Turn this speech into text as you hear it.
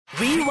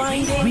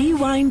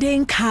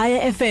Rewinding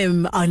Kaya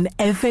FM on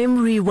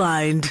FM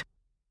Rewind.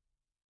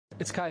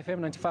 It's Kaya FM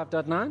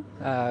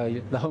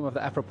 95.9, the home of the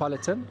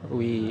Afropolitan.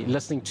 We're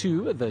listening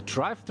to the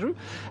drive-through,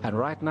 and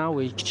right now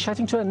we're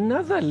chatting to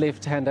another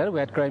left-hander. We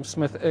had Graham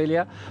Smith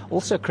earlier,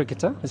 also a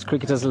cricketer. As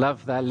cricketers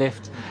love their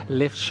left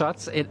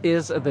shots. It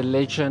is the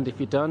legend. If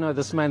you don't know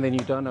this man, then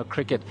you don't know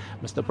cricket.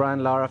 Mr.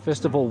 Brian Lara,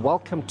 first of all,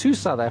 welcome to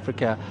South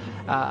Africa.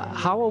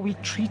 How are we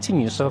treating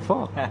you so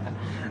far?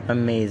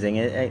 Amazing.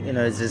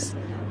 It's just...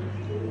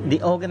 The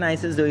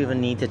organizers don't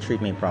even need to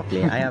treat me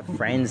properly. I have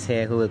friends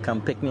here who will come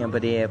pick me up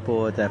at the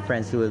airport,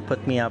 friends who will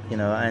put me up,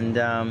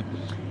 and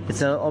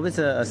it's always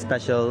a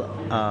special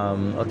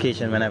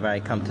occasion whenever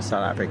I come to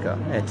South Africa.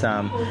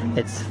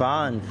 It's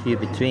far and few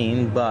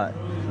between, but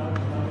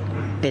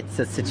it's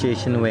a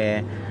situation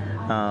where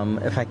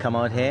if I come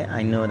out here,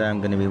 I know that I'm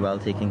going to be well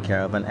taken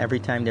care of, and every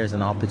time there's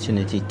an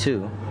opportunity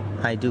to,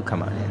 I do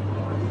come out here.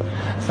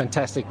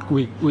 Fantastic.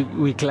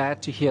 We're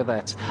glad to hear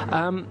that.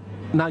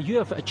 Now, you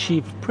have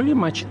achieved pretty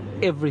much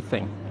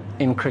everything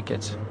in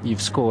cricket.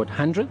 You've scored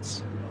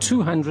hundreds,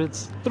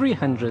 200s,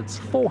 300s,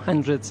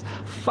 400s,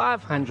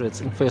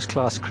 500s in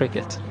first-class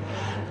cricket.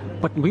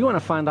 But we want to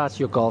find out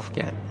your golf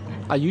game.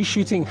 Are you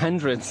shooting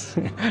hundreds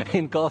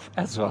in golf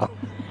as well?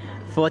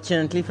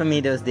 Fortunately for me,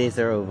 those days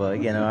are over.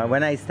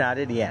 When I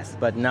started, yes,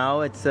 but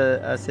now it's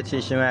a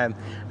situation where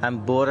I'm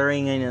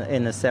bordering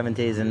in the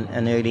 70s and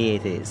early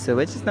 80s, so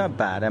which is not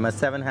bad. I'm a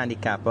 7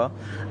 handicapper.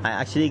 I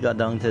actually got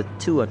down to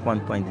 2 at one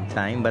point in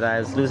time, but I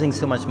was losing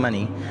so much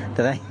money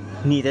that I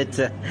needed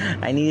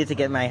to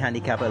get my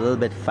handicap a little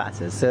bit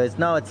faster. So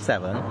now it's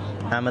 7.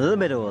 I'm a little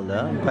bit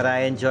older, but I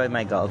enjoy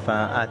my golf.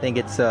 I think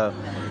it's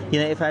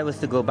if I was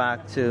to go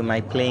back to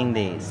my playing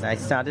days, I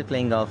started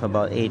playing golf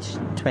about age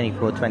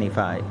 24,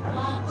 25.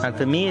 And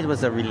for me, it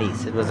was a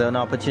release. It was an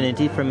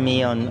opportunity for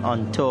me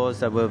on tours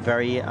that were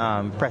very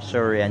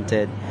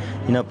pressure-oriented.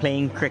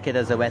 Playing cricket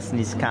as a West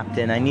Indies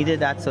captain, I needed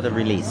that sort of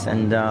release.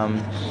 And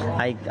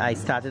I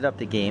started up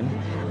the game.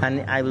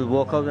 And I will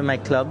walk out with my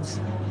clubs.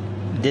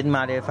 Didn't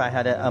matter if I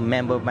had a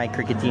member of my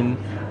cricket team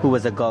who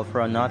was a golfer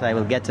or not. I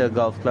will get to a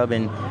golf club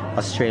in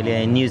Australia,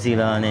 in New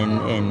Zealand,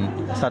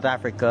 in South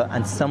Africa,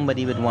 and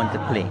somebody would want to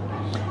play.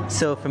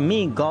 So for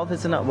me, golf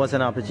was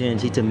an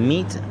opportunity to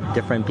meet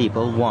different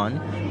people,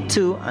 1,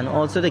 2, and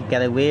also to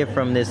get away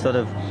from this sort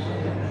of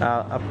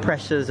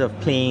pressures of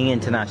playing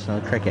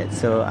international cricket.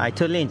 So I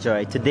totally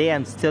enjoy it. Today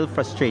I'm still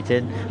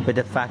frustrated with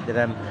the fact that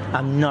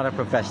I'm not a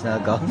professional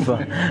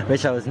golfer,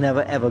 which I was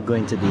never ever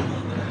going to be.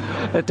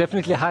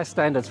 Definitely high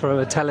standards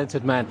for a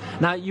talented man.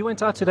 Now, you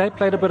went out today,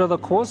 played a bit of the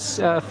course.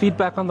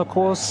 Feedback on the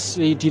course,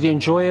 did you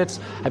enjoy it?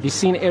 Have you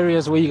seen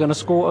areas where you're going to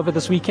score over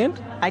this weekend?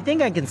 I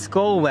think I can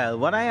score well.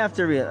 What I have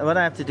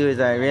to do is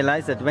I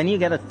realize that when you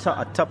get a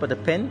top of the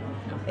pin,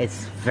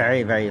 it's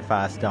very, very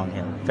fast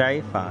downhill.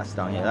 Very fast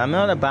downhill. I'm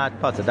not a bad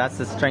putter. That's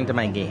the strength of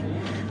my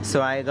game.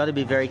 So I got to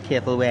be very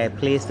careful where I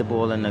place the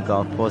ball in the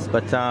golf course.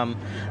 But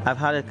I've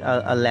had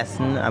a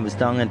lesson. I was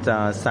down at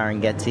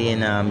Serengeti in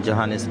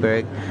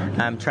Johannesburg.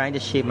 I'm trying to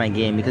shape my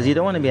game because you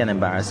don't want to be an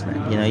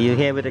embarrassment. You're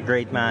here with a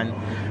great man,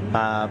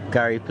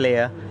 Gary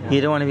Player.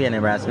 You don't want to be an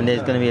embarrassment.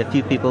 There's going to be a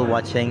few people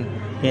watching.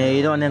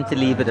 You don't want them to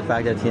leave with the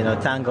fact that,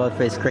 thank God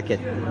for his cricket.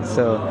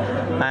 So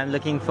I'm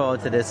looking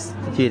forward to this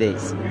few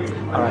days.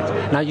 All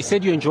right. Now, you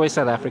said you enjoy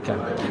South Africa.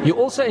 You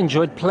also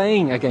enjoyed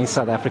playing against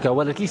South Africa.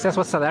 Well, at least that's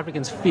what South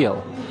Africans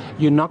feel.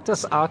 You knocked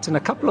us out in a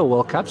couple of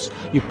World Cups.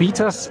 You beat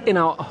us in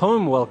our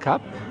home World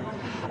Cup.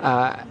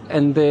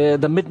 And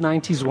the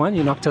mid-90s one,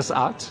 you knocked us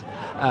out.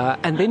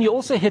 And then you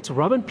also hit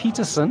Robin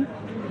Peterson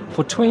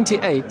for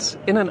 28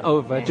 in an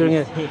over during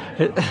a...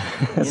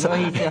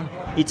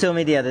 He told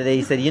me the other day,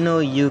 he said,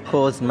 you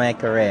caused my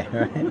career,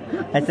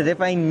 right? I said,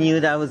 if I knew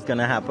that was going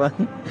to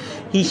happen,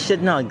 he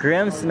should not.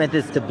 Graham Smith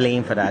is to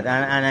blame for that.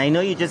 And I know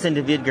you just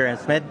interviewed Graham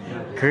Smith.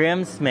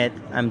 Graham Smith,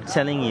 I'm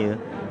telling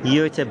you,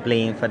 you're to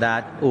blame for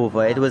that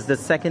over. It was the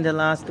second to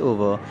last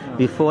over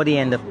before the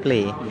end of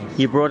play.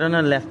 He brought on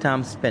a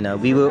left-arm spinner.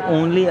 We were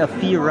only a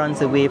few runs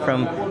away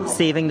from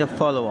saving the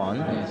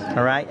follow-on,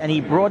 all right? And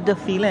he brought the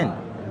field in.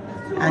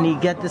 And you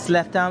get this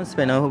left-arm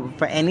spinner.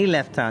 For any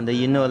left-hander,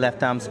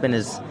 left-arm spin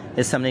is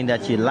something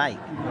that you like.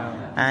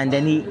 And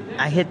then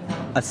I hit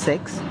a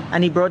 6,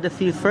 and he brought the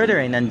field further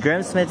in. And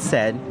Graham Smith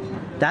said,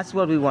 that's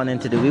what we want him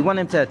to do. We want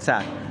him to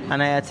attack.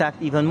 And I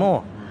attacked even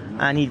more.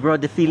 And he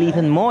brought the field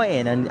even more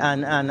in.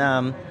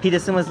 And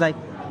Peterson was like,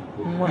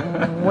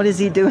 what is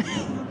he doing?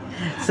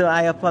 So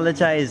I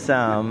apologize,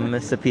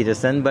 Mr.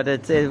 Peterson, but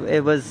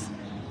it was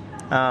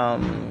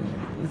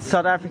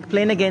South Africa.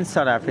 Playing against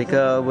South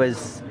Africa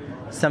was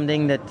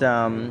something that,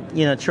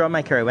 throughout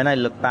my career, when I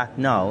look back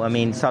now,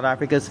 South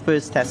Africa's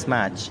first test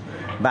match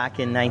back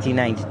in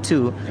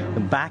 1992,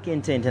 back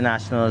into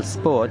international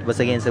sport, was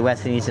against the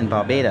West Indies in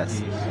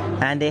Barbados.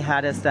 And they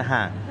had us to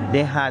hand.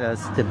 They had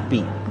us to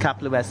beat.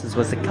 Kapla Westers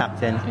was the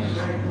captain.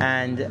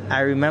 And I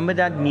remember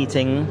that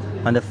meeting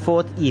on the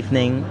 4th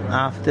evening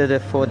after the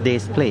 4th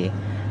day's play.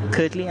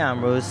 Curtly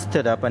Ambrose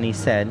stood up and he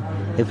said,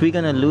 if we're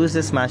going to lose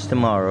this match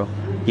tomorrow,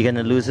 you're going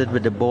to lose it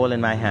with the ball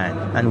in my hand.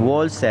 And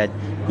Wall said,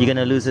 you're going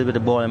to lose it with the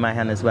ball in my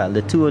hand as well.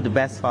 The two of the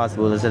best fast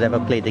bowlers that ever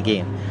played the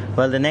game.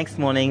 Well, the next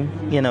morning,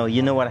 you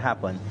know what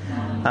happened.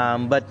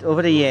 But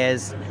over the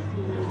years,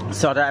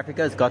 South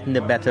Africa has gotten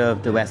the better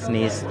of the West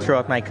Indies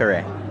throughout my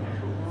career.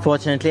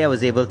 Fortunately, I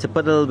was able to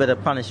put a little bit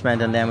of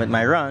punishment on them with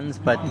my runs,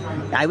 but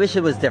I wish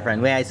it was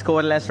different, where I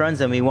scored less runs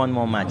and we won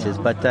more matches.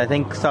 But I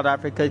think South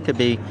Africa could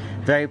be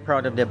very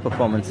proud of their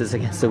performances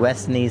against the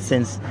West Indies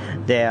since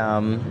their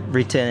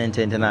return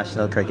into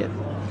international cricket.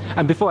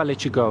 And before I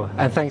let you go,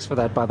 and thanks for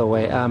that, by the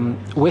way,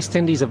 West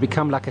Indies have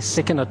become like a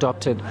second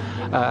adopted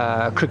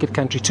cricket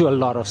country to a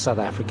lot of South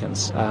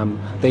Africans.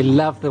 They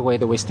love the way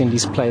the West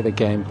Indies play the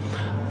game.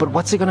 But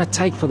what's it going to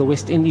take for the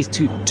West Indies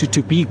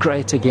to be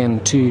great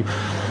again, to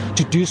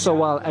do so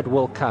well at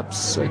World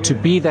Cups, to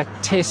be that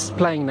test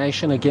playing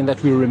nation again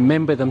that we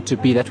remember them to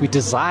be, that we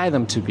desire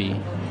them to be?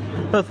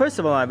 Well, first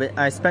of all,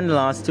 I spent the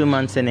last 2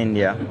 months in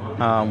India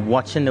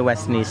watching the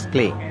West Indies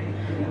play.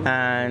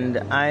 And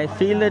I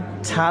feel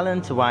that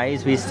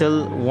talent-wise, we're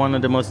still one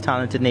of the most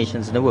talented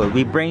nations in the world.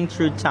 We bring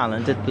through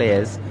talented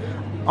players,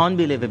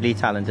 unbelievably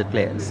talented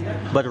players,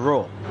 but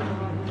raw.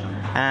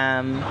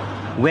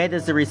 Where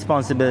does the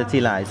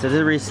responsibility lie? Does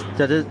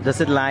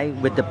it lie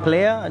with the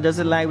player, or does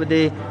it lie with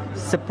the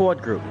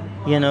support group?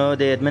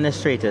 The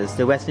administrators,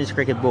 the West Indies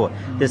Cricket Board,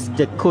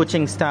 the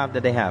coaching staff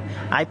that they have.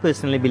 I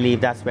personally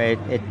believe that's where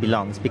it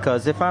belongs,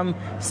 because if I'm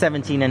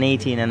 17 and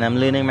 18 and I'm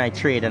learning my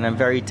trade and I'm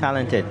very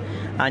talented,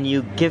 and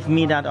you give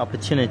me that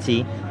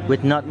opportunity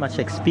with not much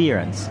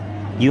experience,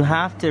 you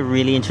have to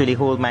really and truly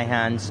hold my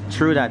hands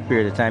through that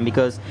period of time,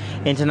 because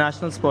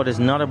international sport is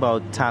not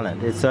about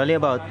talent. It's only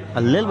about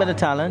a little bit of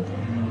talent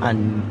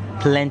and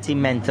plenty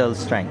mental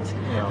strength.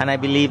 And I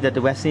believe that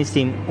the West Indies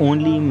team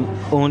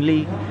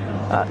only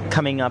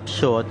coming up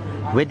short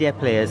with their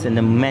players in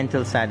the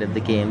mental side of the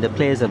game. The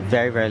players are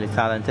very, very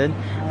talented,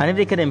 and if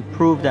they can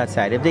improve that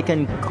side, if they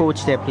can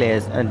coach their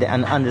players and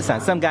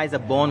understand, some guys are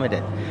born with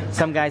it.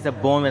 Some guys are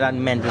born with that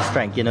mental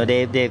strength.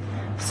 They've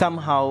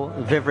somehow,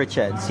 Viv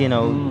Richards,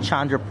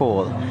 Chandra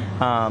Paul,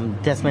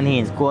 Desmond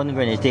Haynes, Gordon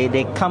Greenwich,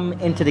 they come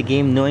into the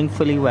game knowing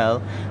fully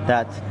well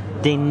that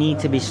they need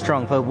to be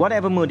strong for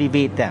whatever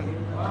motivate them.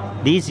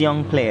 These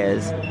young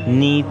players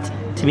need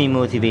to be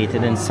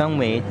motivated in some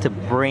way to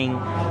bring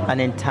an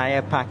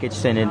entire package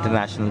to an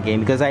international game,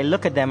 because I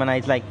look at them and I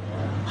like,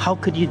 how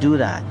could you do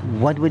that?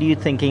 What were you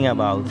thinking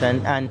about?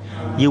 And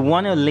you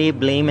want to lay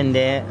blame in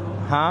their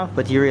half,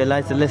 but you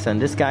realize that, listen,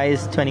 this guy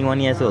is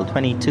 21 years old,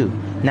 22,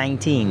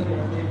 19.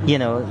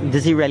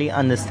 Does he really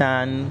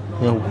understand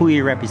who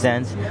he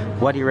represents,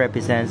 what he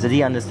represents? Does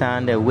he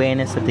understand the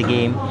awareness of the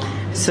game?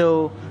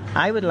 So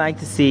I would like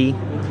to see,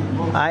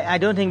 I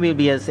don't think we'll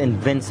be as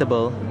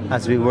invincible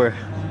as we were.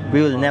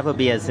 We will never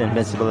be as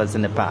invincible as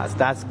in the past.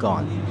 That's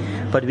gone.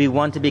 But we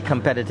want to be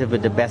competitive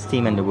with the best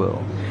team in the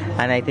world.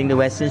 And I think the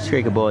West Indies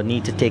Cricket Board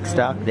need to take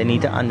stock. They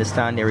need to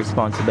understand their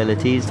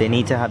responsibilities. They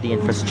need to have the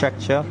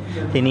infrastructure.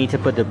 They need to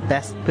put the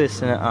best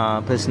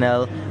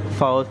personnel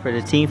forward for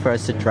the team for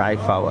us to drive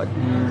forward.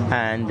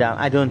 And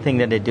I don't think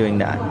that they're doing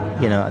that.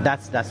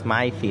 That's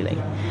my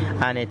feeling.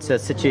 And it's a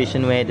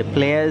situation where the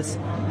players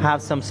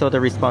have some sort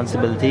of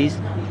responsibilities,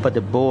 but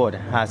the board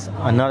has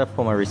another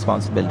form of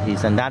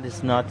responsibilities, and that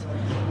is not,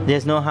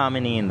 there's no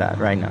harmony in that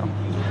right now.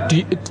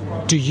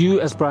 Do you,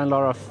 as Brian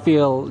Lara,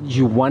 feel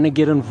you want to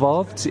get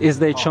involved? Is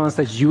there a chance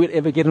that you would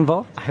ever get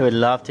involved? I would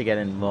love to get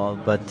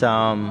involved, but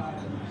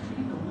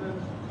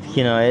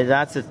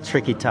that's a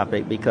tricky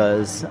topic,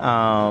 because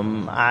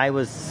I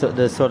was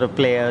the sort of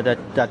player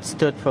that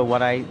stood for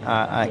what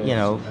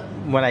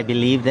what I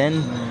believed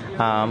in.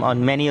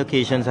 On many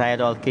occasions, I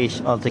had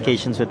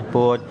altercations with the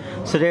board.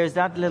 So there's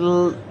that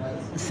little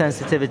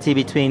sensitivity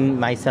between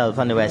myself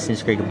and the West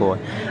Indies Cricket Board.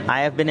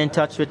 I have been in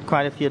touch with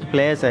quite a few of the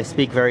players. I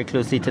speak very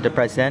closely to the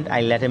president.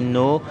 I let him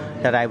know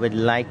that I would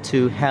like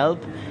to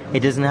help.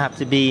 It doesn't have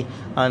to be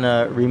on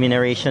a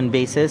remuneration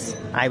basis.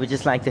 I would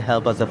just like to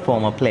help as a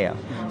former player.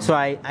 So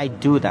I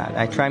do that.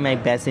 I try my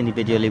best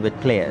individually with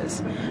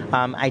players.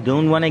 I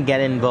don't want to get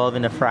involved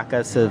in the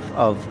fracas of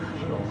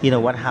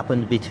what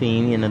happened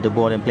between the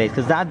board and players,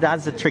 because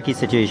that's a tricky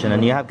situation.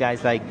 And you have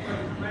guys like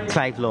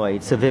Clive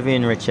Lloyd, Sir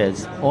Vivian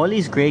Richards. All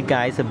these great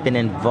guys have been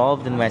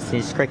involved in West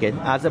Indies cricket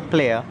as a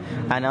player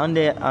and on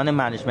the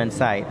management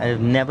side, and have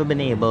never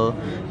been able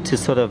to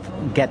sort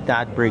of get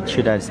that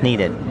breakthrough that's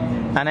needed.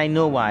 And I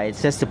know why.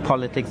 It's just the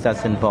politics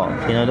that's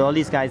involved. All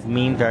these guys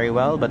mean very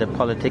well, but the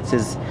politics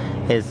is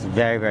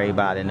very, very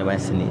bad in the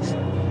West Indies.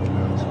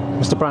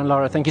 Mr. Brian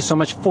Lara, thank you so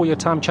much for your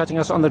time chatting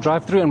us on the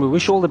drive-through, and we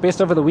wish you all the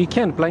best over the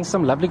weekend, playing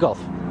some lovely golf.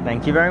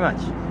 Thank you very much.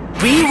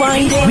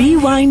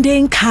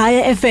 Rewinding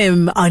Kaya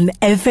FM on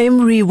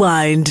FM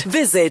Rewind.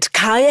 Visit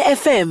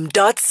kayafm.co.za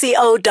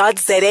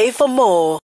for more.